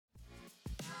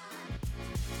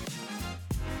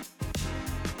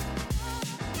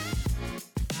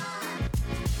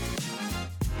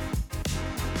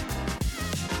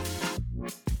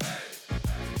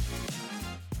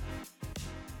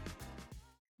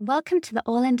Welcome to the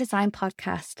All in Design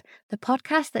podcast, the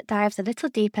podcast that dives a little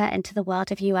deeper into the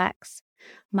world of UX.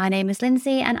 My name is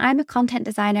Lindsay and I'm a content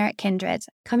designer at Kindred,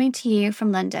 coming to you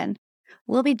from London.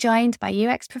 We'll be joined by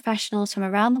UX professionals from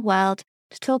around the world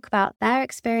to talk about their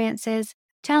experiences,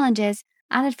 challenges,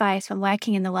 and advice when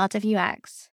working in the world of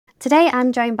UX. Today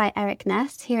I'm joined by Eric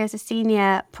Ness, who is a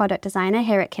senior product designer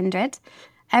here at Kindred.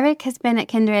 Eric has been at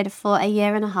Kindred for a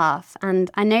year and a half,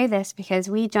 and I know this because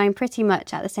we joined pretty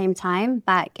much at the same time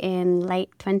back in late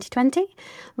 2020,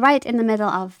 right in the middle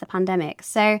of the pandemic.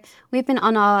 So we've been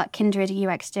on our Kindred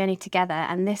UX journey together,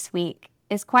 and this week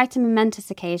is quite a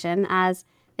momentous occasion as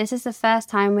this is the first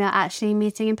time we are actually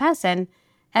meeting in person.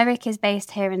 Eric is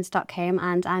based here in Stockholm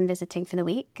and I'm visiting for the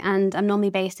week, and I'm normally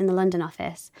based in the London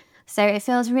office. So it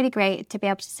feels really great to be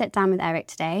able to sit down with Eric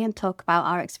today and talk about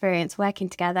our experience working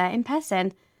together in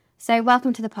person. So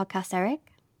welcome to the podcast, Eric.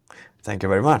 Thank you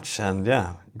very much. And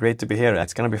yeah, great to be here.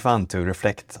 It's going to be fun to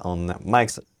reflect on my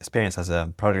experience as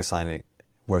a product designer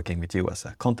working with you as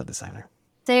a content designer.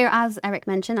 So as Eric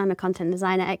mentioned, I'm a content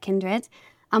designer at Kindred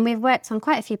and we've worked on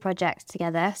quite a few projects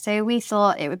together. So we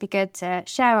thought it would be good to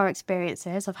share our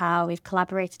experiences of how we've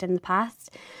collaborated in the past.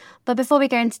 But before we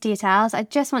go into details, I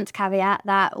just want to caveat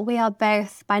that we are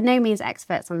both by no means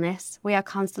experts on this. We are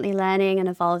constantly learning and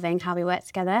evolving how we work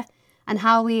together and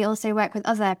how we also work with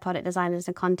other product designers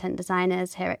and content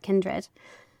designers here at Kindred.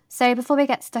 So before we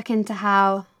get stuck into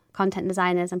how content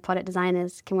designers and product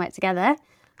designers can work together,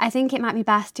 I think it might be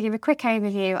best to give a quick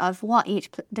overview of what each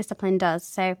discipline does.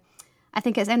 So I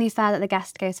think it's only fair that the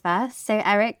guest goes first. So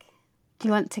Eric, do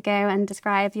you want to go and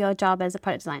describe your job as a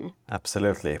product designer?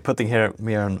 Absolutely. Putting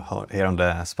me on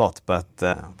the spot. But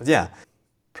yeah,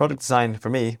 product design for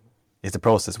me is the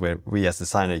process where we as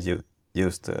designers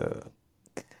use to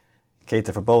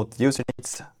cater for both user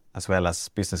needs as well as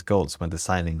business goals when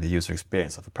designing the user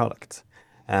experience of a product.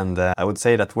 And I would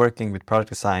say that working with product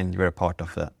design, you're a part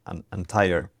of an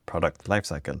entire product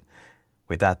lifecycle.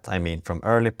 With that, I mean from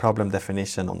early problem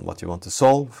definition on what you want to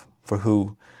solve, for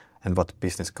who, and what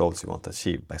business goals you want to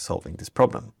achieve by solving this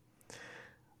problem.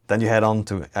 Then you head on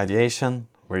to ideation,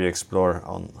 where you explore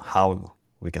on how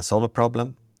we can solve a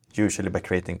problem, usually by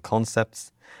creating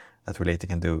concepts that we later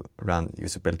can run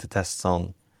usability tests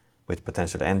on with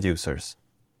potential end users,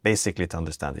 basically to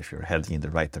understand if you're heading in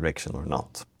the right direction or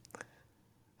not.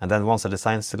 And then once a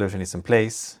design solution is in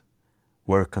place,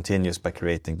 work continues by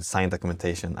creating design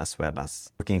documentation as well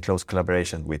as working in close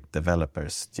collaboration with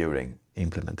developers during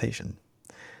implementation.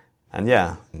 And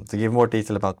yeah, to give more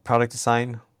detail about product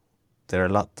design, there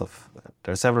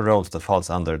are several roles that falls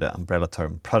under the umbrella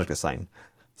term product design,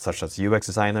 such as UX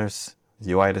designers,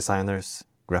 UI designers,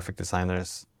 graphic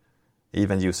designers,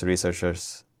 even user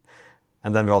researchers.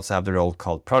 And then we also have the role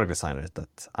called product designer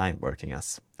that I'm working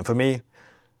as. And for me,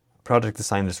 product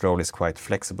designer's role is quite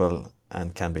flexible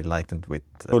and can be likened with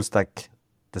full stack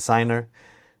designer.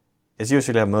 It's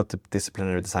usually a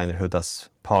multidisciplinary designer who does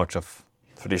parts of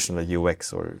traditional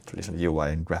UX or traditional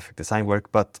UI and graphic design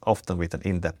work, but often with an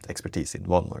in-depth expertise in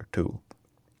one or two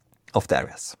of the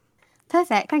areas.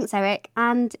 Perfect. Thanks, Eric.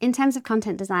 And in terms of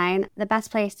content design, the best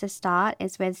place to start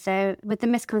is with the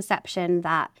misconception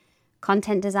that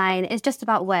content design is just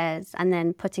about words and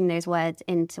then putting those words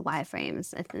into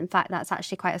wireframes. In fact, that's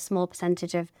actually quite a small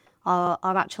percentage of our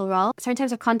actual role. So in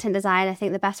terms of content design, I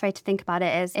think the best way to think about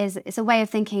it is it's a way of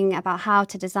thinking about how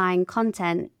to design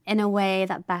content in a way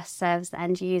that best serves the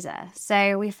end user.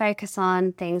 So we focus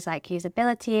on things like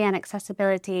usability and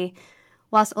accessibility,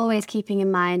 whilst always keeping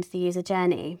in mind the user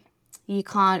journey. You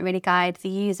can't really guide the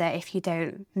user if you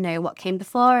don't know what came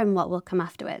before and what will come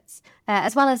afterwards.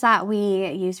 As well as that, we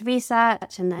use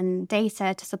research and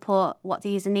data to support what the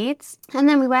user needs. And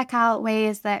then we work out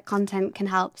ways that content can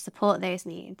help support those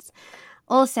needs.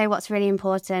 Also, what's really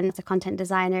important as a content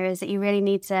designer is that you really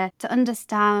need to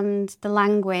understand the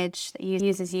language that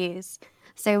users use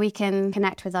so we can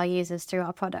connect with our users through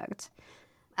our product.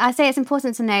 I say it's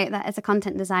important to note that as a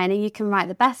content designer, you can write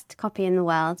the best copy in the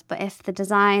world, but if the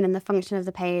design and the function of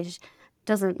the page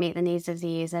doesn't meet the needs of the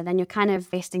user, then you're kind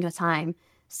of wasting your time.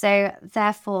 So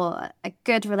therefore, a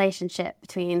good relationship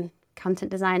between content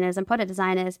designers and product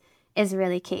designers is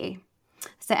really key.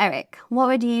 So Eric, what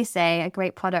would you say a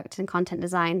great product and content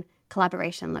design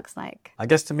collaboration looks like? I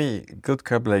guess to me, good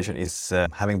collaboration is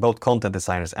having both content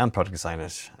designers and product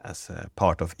designers as a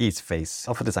part of each phase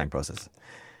of a design process,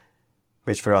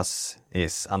 which for us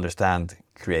is understand,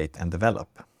 create, and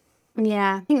develop.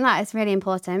 Yeah, I think that is really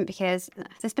important because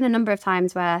there's been a number of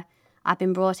times where I've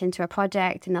been brought into a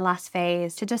project in the last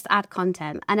phase to just add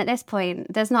content. And at this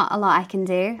point, there's not a lot I can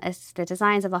do as the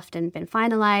designs have often been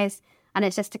finalized and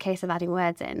it's just a case of adding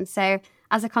words in. So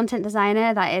as a content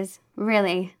designer, that is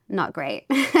really not great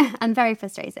and very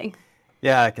frustrating.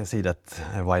 Yeah, I can see that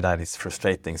why that is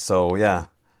frustrating. So yeah,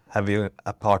 having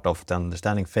a part of the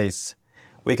understanding phase,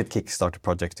 we could kickstart the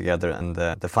project together and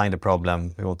define the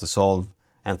problem we want to solve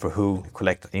and for who,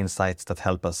 collect insights that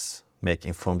help us make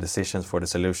informed decisions for the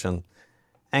solution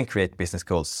and create business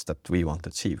goals that we want to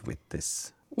achieve with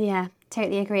this. Yeah,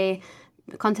 totally agree.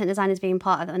 Content designers being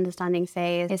part of the understanding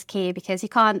phase is key because you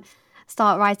can't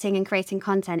start writing and creating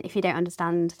content if you don't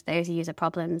understand those user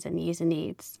problems and user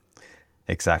needs.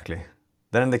 Exactly.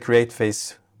 Then in the create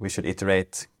phase, we should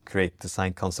iterate, create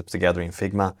design concepts together in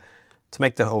Figma to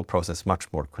make the whole process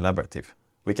much more collaborative.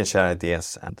 We can share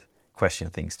ideas and question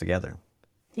things together.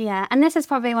 Yeah, and this is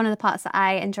probably one of the parts that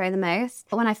I enjoy the most.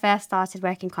 When I first started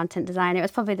working content design, it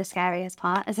was probably the scariest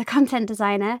part as a content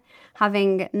designer,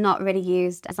 having not really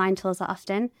used design tools that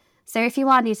often. So if you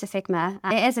are new to Figma,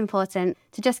 it is important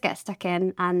to just get stuck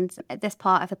in, and at this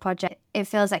part of the project, it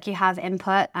feels like you have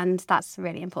input, and that's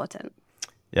really important.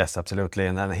 Yes, absolutely.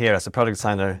 And then here as a product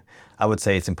designer, I would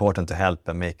say it's important to help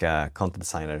and make a content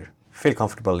designer feel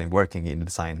comfortable in working in the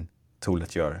design tool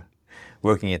that you're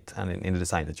working it and in the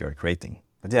design that you're creating.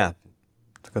 But yeah,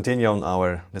 to continue on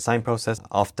our design process,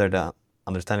 after the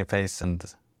understanding phase and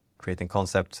creating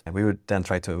concept, we would then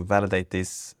try to validate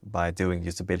this by doing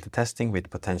usability testing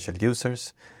with potential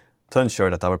users to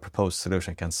ensure that our proposed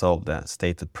solution can solve the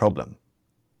stated problem.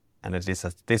 And it is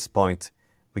at this point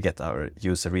we get our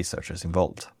user researchers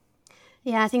involved.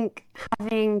 Yeah, I think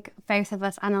having both of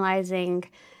us analysing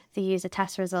the user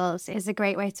test results is a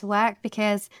great way to work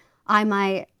because I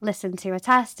might listen to a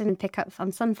test and pick up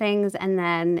on some things and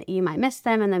then you might miss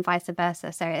them and then vice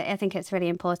versa. So I think it's really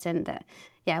important that,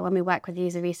 when we work with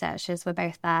user researchers, we're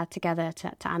both there together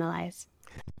to analyse.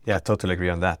 Yeah, I totally agree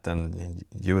on that. And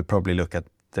you would probably look at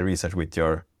the research with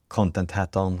your content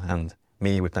hat on and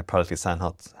me with my product design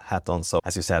hat on. So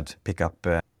as you said, pick up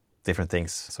different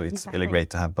things. So it's really great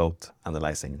to have both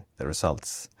analyzing the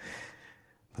results.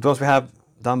 But once we have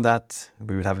done that,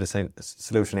 we would have the same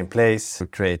solution in place to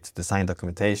create design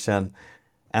documentation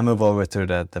and move over to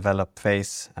the develop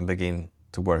phase and begin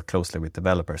to work closely with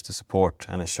developers to support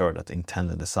and ensure that the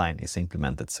intended design is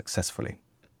implemented successfully.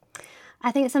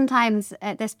 I think sometimes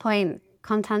at this point,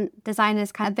 content design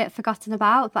is kind of a bit forgotten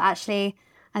about, but actually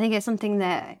I think it's something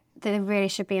that they really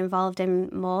should be involved in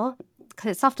more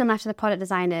because it's often left to the product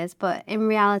designers, but in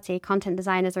reality, content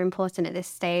designers are important at this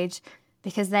stage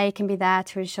because they can be there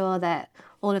to ensure that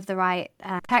all of the right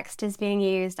text is being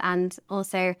used and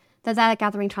also they're there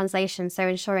gathering translations, so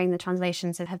ensuring the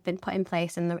translations have been put in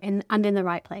place and in the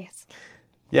right place.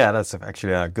 Yeah, that's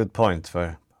actually a good point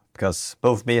because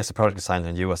both me as a product designer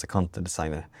and you as a content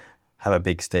designer have a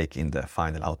big stake in the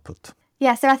final output.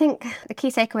 Yeah, so I think the key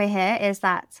takeaway here is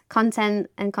that content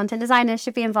and content designers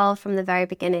should be involved from the very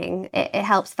beginning. It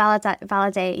helps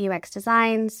validate UX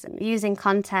designs. Using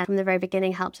content from the very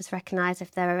beginning helps us recognise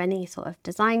if there are any sort of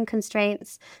design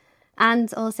constraints.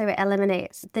 And also it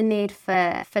eliminates the need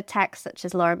for text such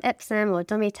as lorem ipsum or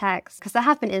dummy text, because there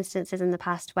have been instances in the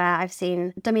past where I've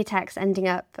seen dummy text ending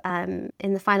up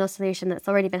in the final solution that's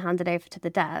already been handed over to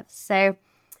the devs. So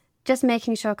just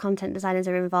making sure content designers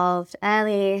are involved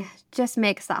early just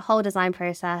makes that whole design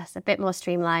process a bit more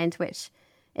streamlined, which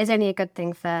is only a good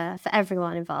thing for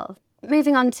everyone involved.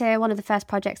 Moving on to one of the first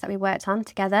projects that we worked on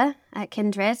together at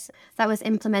Kindred, that was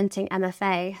implementing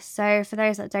MFA. So for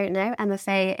those that don't know,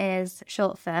 MFA is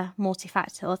short for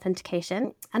multi-factor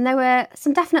authentication. And there were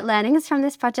some definite learnings from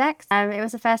this project. It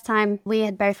was the first time we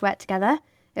had both worked together.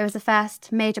 It was the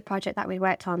first major project that we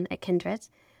worked on at Kindred.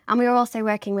 And we were also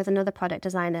working with another product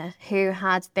designer who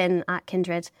had been at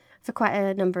Kindred for quite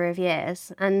a number of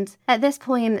years. And at this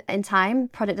point in time,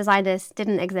 product designers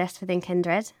didn't exist within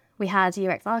Kindred. We had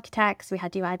UX architects, we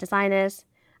had UI designers,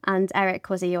 and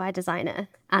Eric was a UI designer.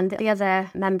 And the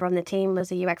other member on the team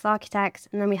was a UX architect.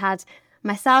 And then we had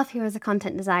myself, who was a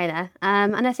content designer.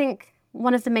 And I think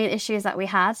one of the main issues that we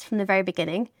had from the very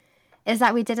beginning is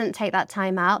that we didn't take that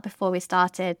time out before we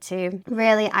started to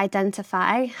really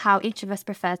identify how each of us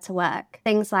preferred to work.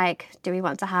 Things like, do we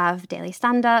want to have daily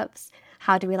stand-ups?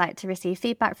 How do we like to receive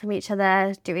feedback from each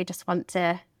other? Do we just want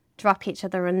to drop each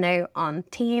other a note on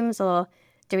Teams, or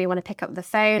do we want to pick up the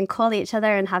phone and call each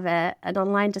other and have an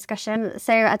online discussion?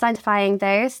 So identifying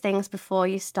those things before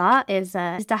you start is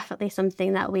definitely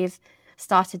something that we've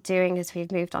started doing as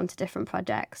we've moved on to different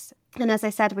projects. And as I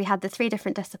said, we had the 3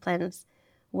 different disciplines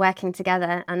working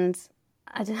together. And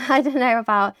I don't know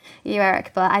about you,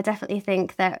 Eric, but I definitely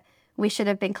think that we should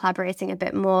have been collaborating a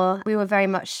bit more. We were very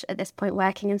much at this point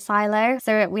working in silo.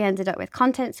 So we ended up with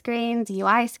content screens,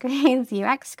 UI screens,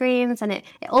 UX screens, and it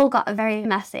all got very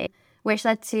messy. which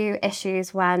led to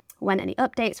issues when any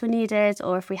updates were needed,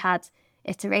 or if we had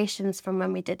iterations from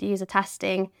when we did user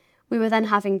testing. We were then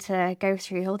having to go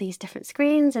through all these different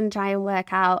screens and try and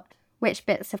work out which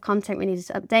bits of content we needed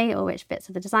to update or which bits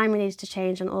of the design we needed to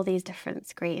change on all these different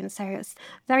screens. So it's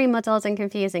very muddled and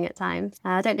confusing at times.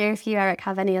 I don't know if you, Eric,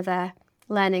 have any other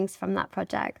learnings from that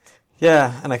project.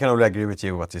 Yeah, and I can only agree with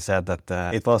you what you said,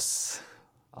 that it was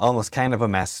almost kind of a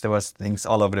mess. There was things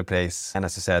all over the place. And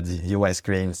as you said, UI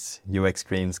screens, UX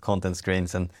screens, content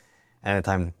screens, and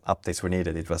anytime updates were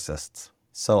needed, it was just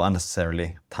so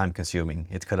unnecessarily time-consuming.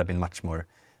 It could have been much more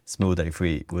smoother if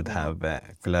we would have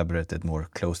collaborated more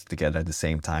closely together at the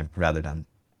same time rather than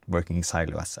working in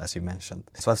silos, as you mentioned.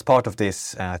 So as part of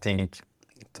this, I think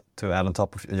to add on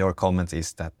top of your comments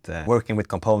is that working with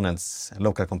components,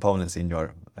 local components in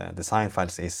your design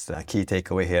files is a key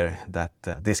takeaway here, that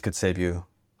this could save you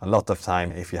a lot of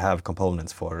time if you have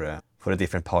components for the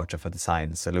different parts of a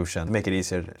design solution. Make it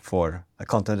easier for a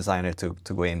content designer to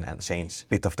go in and change a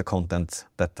bit of the content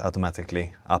that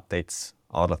automatically updates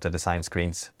all of the design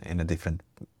screens in a different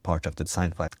part of the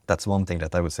design file. That's one thing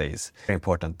that I would say is very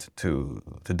important to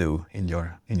do in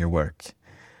your work.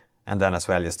 And then as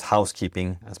well, just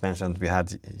housekeeping. As mentioned, we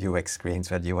had UX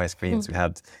screens, we had UI screens, we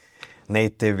had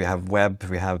native, we have web,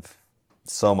 we have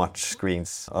so much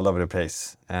screens all over the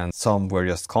place. And some were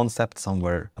just concepts, some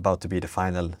were about to be the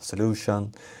final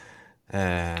solution.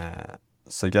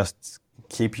 So just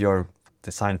keep your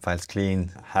design files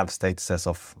clean, have statuses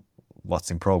of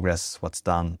what's in progress, what's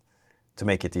done, to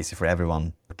make it easy for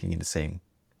everyone working in the same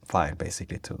file,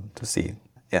 basically, to see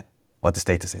what the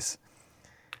status is.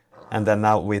 And then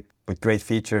now with great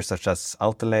features such as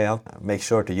auto layout, make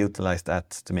sure to utilize that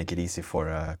to make it easy for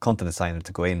a content designer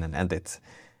to go in and edit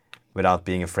without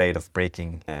being afraid of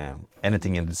breaking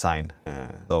anything in the design.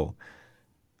 So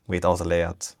with auto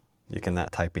layout, you can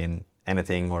type in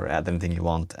anything or add anything you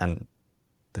want, and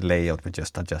the layout will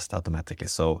just adjust automatically.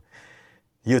 So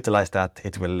utilize that.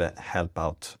 It will help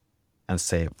out and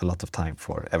save a lot of time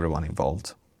for everyone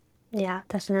involved. Yeah,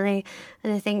 definitely.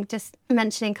 And I think just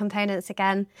mentioning components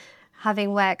again,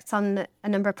 having worked on a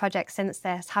number of projects since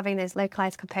this, having those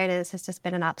localized components has just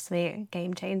been an absolute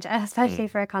game changer, especially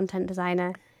for a content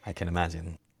designer. I can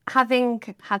imagine.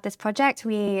 Having had this project,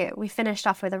 we finished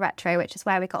off with a retro, which is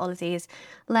where we got all of these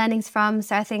learnings from.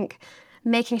 So I think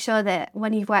making sure that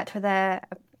when you've worked with a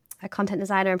content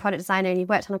designer and product designer and you've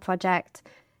worked on a project,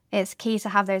 it's key to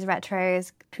have those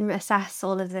retros and assess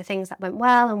all of the things that went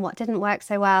well and what didn't work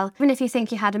so well. Even if you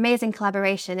think you had amazing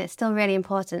collaboration, it's still really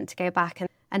important to go back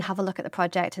and have a look at the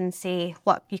project and see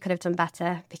what you could have done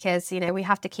better, because, we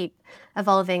have to keep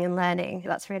evolving and learning.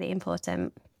 That's really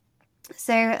important.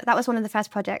 So that was one of the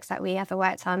first projects that we ever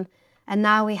worked on. And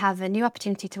now we have a new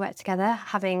opportunity to work together,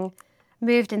 having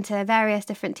moved into various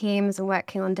different teams and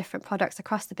working on different products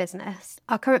across the business.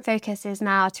 Our current focus is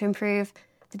now to improve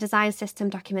the design system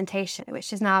documentation,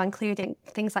 which is now including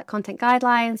things like content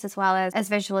guidelines as well as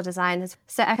visual design.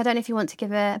 So I don't know if you want to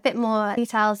give a bit more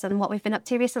details on what we've been up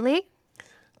to recently.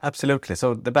 Absolutely.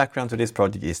 So the background to this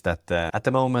project is that at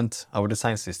the moment our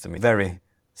design system is very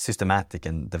systematic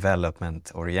and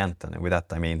development oriented. And with that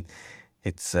I mean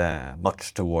it's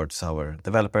much towards our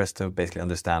developers to basically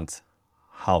understand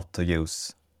how to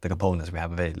use the components we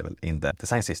have available in the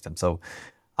design system. So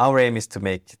our aim is to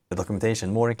make the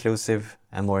documentation more inclusive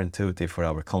and more intuitive for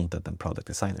our content and product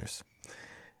designers.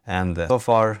 And so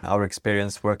far, our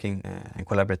experience working and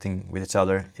collaborating with each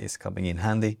other is coming in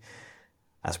handy,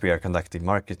 as we are conducting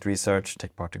market research,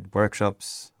 take part in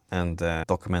workshops, and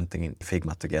documenting in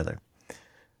Figma together.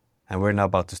 And we're now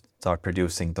about to start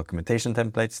producing documentation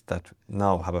templates that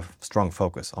now have a strong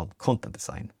focus on content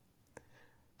design.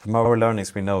 From our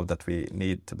learnings, we know that we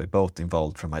need to be both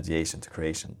involved from ideation to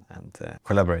creation and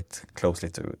collaborate closely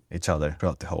to each other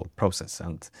throughout the whole process.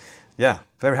 And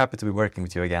very happy to be working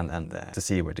with you again and to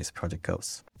see where this project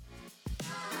goes.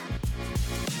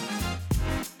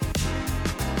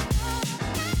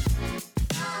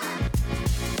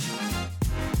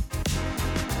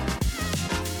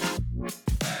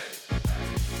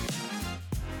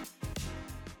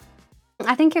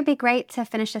 I think it would be great to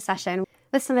finish the session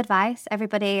with some advice.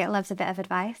 Everybody loves a bit of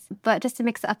advice, but just to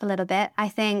mix it up a little bit, I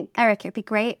think, Eric, it would be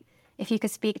great if you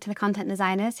could speak to the content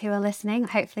designers who are listening,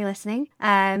 hopefully listening.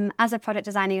 As a product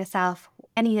designer yourself,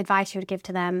 any advice you would give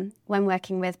to them when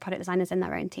working with product designers in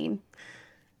their own team?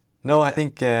 No, I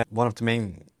think one of the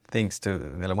main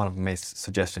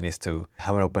suggestions is to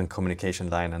have an open communication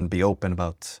line and be open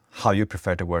about how you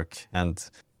prefer to work, and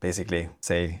basically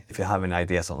say if you have any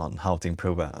ideas on how to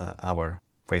improve our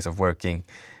ways of working,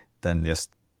 then just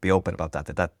be open about that.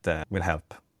 That will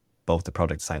help both the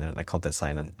product designer and the content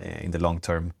designer in the long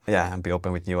term. Yeah, and be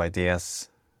open with new ideas.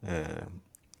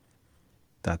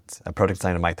 That a product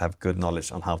designer might have good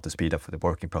knowledge on how to speed up the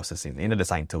working process in a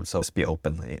design tool. So just be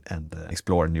open and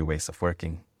explore new ways of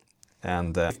working.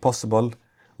 And if possible,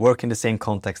 work in the same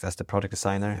context as the product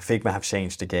designer. Figma have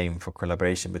changed the game for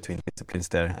collaboration between disciplines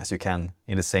there, as you can,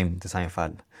 in the same design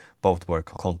file, both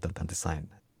work on content and design,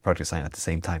 product design at the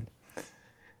same time.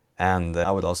 And I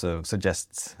would also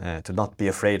suggest to not be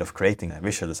afraid of creating a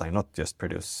visual design, not just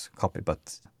produce copy,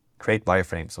 but create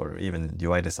wireframes or even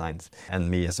UI designs. And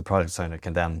me as a product designer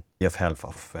can then be of help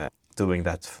of doing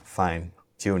that fine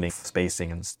tuning,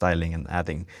 spacing and styling and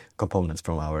adding components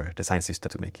from our design system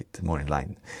to make it more in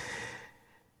line.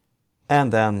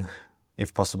 And then,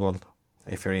 if possible,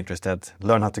 if you're interested,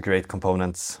 learn how to create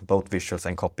components, both visuals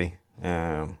and copy.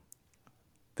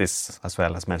 This, as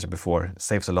well as mentioned before,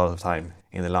 saves a lot of time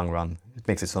in the long run. It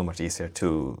makes it so much easier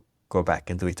to go back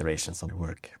and do iterations on your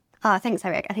work. Oh, thanks,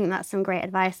 Eric. I think that's some great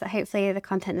advice that hopefully the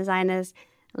content designers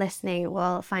listening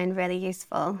will find really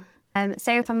useful.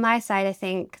 So from my side, I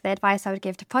think the advice I would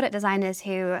give to product designers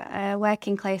who are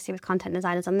working closely with content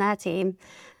designers on their team,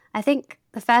 I think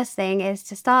the first thing is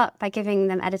to start by giving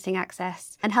them editing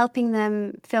access and helping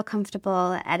them feel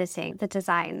comfortable editing the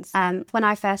designs. When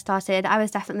I first started, I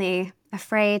was definitely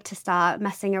afraid to start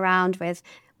messing around with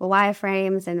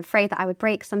wireframes and afraid that I would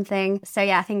break something. So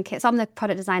yeah, I think it's on the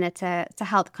product designer to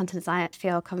help content designer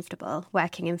feel comfortable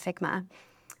working in Figma.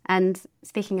 And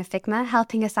speaking of Figma,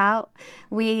 helping us out,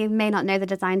 we may not know the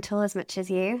design tool as much as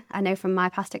you. I know from my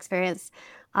past experience,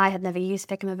 I had never used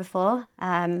Figma before.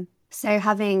 So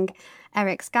having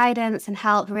Eric's guidance and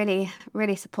help really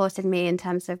supported me in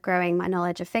terms of growing my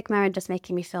knowledge of Figma and just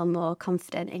making me feel more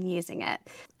confident in using it.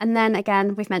 And then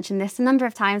again, we've mentioned this a number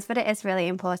of times, but it is really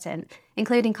important,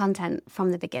 including content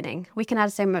from the beginning. We can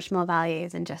add so much more value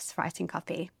than just writing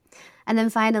copy. And then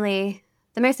finally,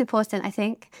 the most important, I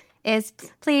think, is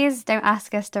please don't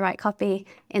ask us to write copy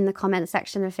in the comments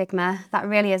section of Figma. That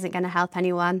really isn't going to help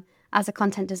anyone. As a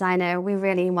content designer, we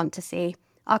really want to see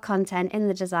our content in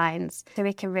the designs so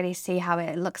we can really see how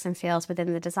it looks and feels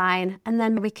within the design. And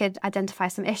then we could identify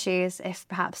some issues if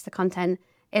perhaps the content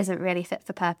isn't really fit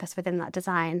for purpose within that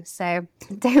design. So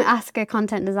don't ask a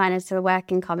content designer to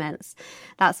work in comments.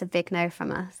 That's a big no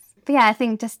from us. But yeah, I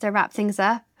think just to wrap things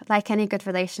up, like any good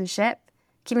relationship,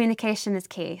 communication is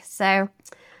key. So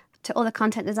to all the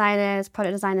content designers,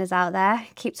 product designers out there,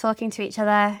 keep talking to each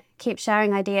other, keep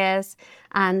sharing ideas,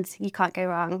 and you can't go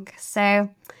wrong. So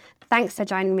thanks for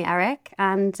joining me, Eric,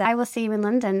 and I will see you in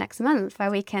London next month where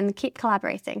we can keep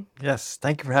collaborating. Yes,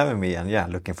 thank you for having me, and yeah,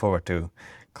 looking forward to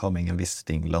coming and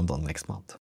visiting London next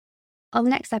month. On the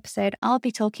next episode, I'll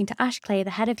be talking to Ash Clay, the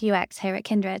head of UX here at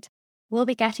Kindred. We'll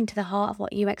be getting to the heart of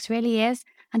what UX really is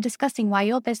and discussing why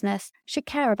your business should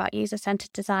care about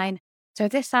user-centered design. So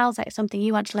if this sounds like something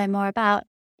you want to learn more about,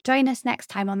 join us next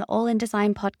time on the All in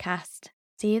Design podcast.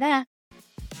 See you there.